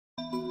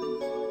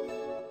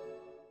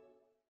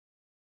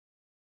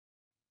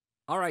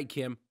All right,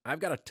 Kim, I've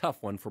got a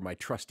tough one for my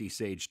trusty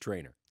Sage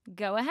trainer.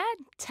 Go ahead,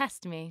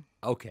 test me.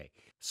 Okay,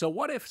 so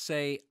what if,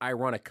 say, I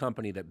run a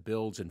company that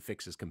builds and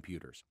fixes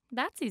computers?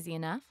 That's easy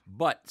enough.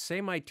 But say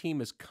my team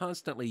is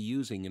constantly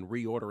using and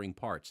reordering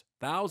parts,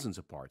 thousands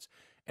of parts,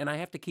 and I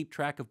have to keep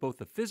track of both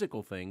the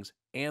physical things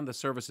and the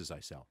services I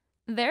sell.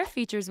 There are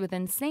features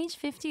within Sage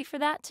 50 for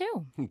that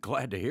too.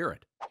 Glad to hear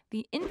it.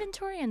 The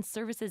Inventory and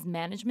Services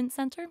Management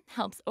Center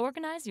helps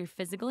organize your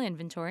physical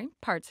inventory,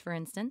 parts for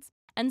instance,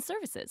 and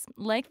services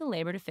like the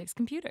labor to fix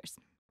computers.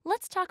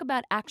 Let's talk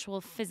about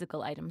actual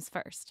physical items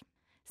first.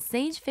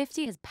 Sage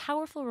 50 has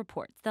powerful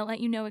reports that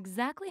let you know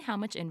exactly how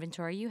much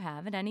inventory you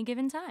have at any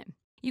given time.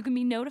 You can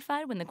be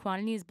notified when the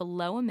quantity is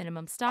below a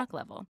minimum stock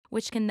level,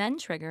 which can then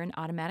trigger an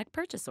automatic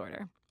purchase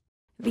order.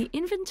 The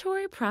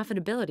Inventory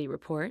Profitability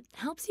Report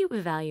helps you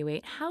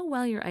evaluate how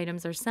well your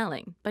items are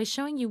selling by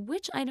showing you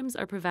which items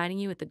are providing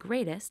you with the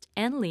greatest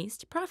and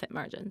least profit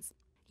margins.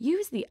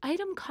 Use the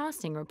Item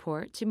Costing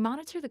Report to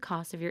monitor the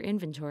cost of your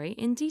inventory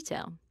in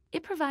detail.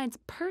 It provides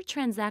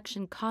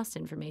per-transaction cost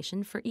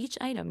information for each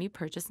item you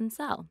purchase and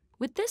sell.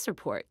 With this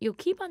report, you'll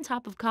keep on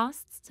top of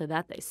costs so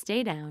that they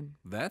stay down.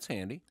 That's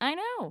handy. I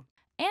know!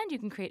 And you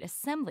can create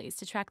assemblies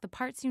to track the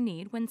parts you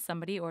need when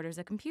somebody orders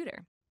a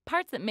computer.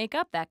 Parts that make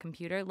up that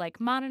computer like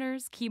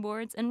monitors,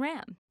 keyboards, and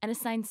RAM, and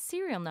assign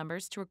serial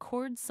numbers to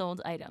record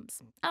sold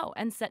items. Oh,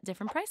 and set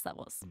different price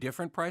levels.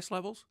 Different price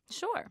levels?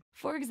 Sure.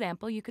 For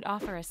example, you could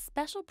offer a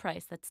special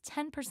price that's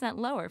 10%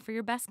 lower for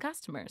your best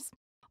customers.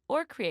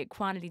 Or create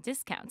quantity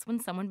discounts when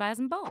someone buys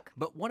in bulk.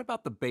 But what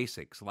about the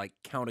basics, like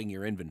counting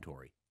your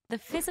inventory? The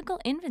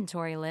physical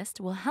inventory list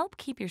will help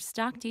keep your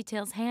stock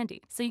details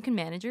handy so you can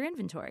manage your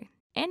inventory.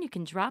 And you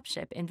can drop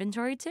ship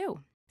inventory too.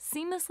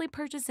 Seamlessly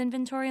purchase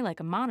inventory like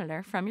a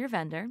monitor from your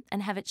vendor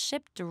and have it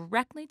shipped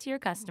directly to your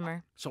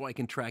customer. So I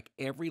can track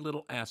every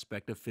little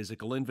aspect of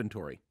physical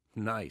inventory.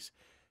 Nice.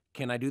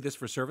 Can I do this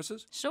for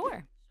services?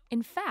 Sure.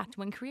 In fact,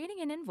 when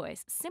creating an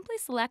invoice, simply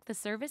select the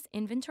service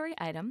inventory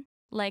item,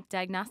 like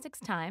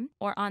diagnostics time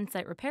or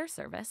on-site repair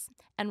service,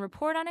 and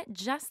report on it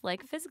just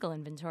like physical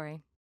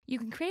inventory. You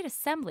can create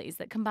assemblies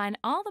that combine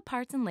all the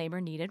parts and labor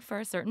needed for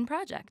a certain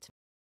project.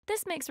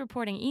 This makes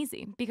reporting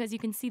easy because you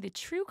can see the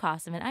true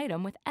cost of an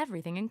item with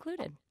everything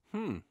included.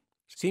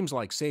 Seems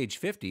like Sage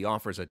 50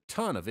 offers a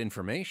ton of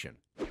information.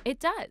 It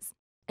does.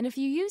 And if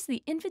you use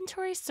the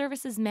Inventory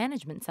Services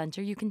Management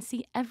Center, you can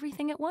see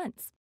everything at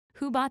once.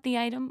 Who bought the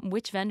item,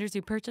 which vendors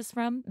you purchased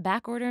from,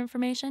 backorder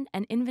information,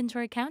 and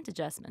inventory count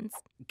adjustments.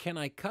 Can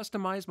I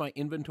customize my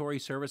Inventory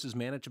Services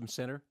Management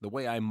Center the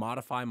way I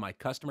modify my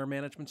Customer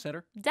Management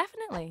Center?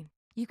 Definitely.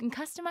 You can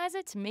customize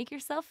it to make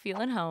yourself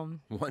feel at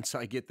home. Once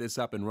I get this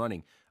up and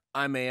running,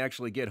 I may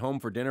actually get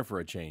home for dinner for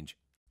a change.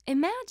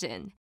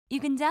 Imagine! You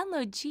can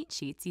download cheat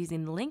sheets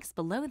using the links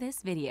below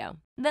this video.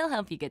 They'll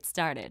help you get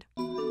started.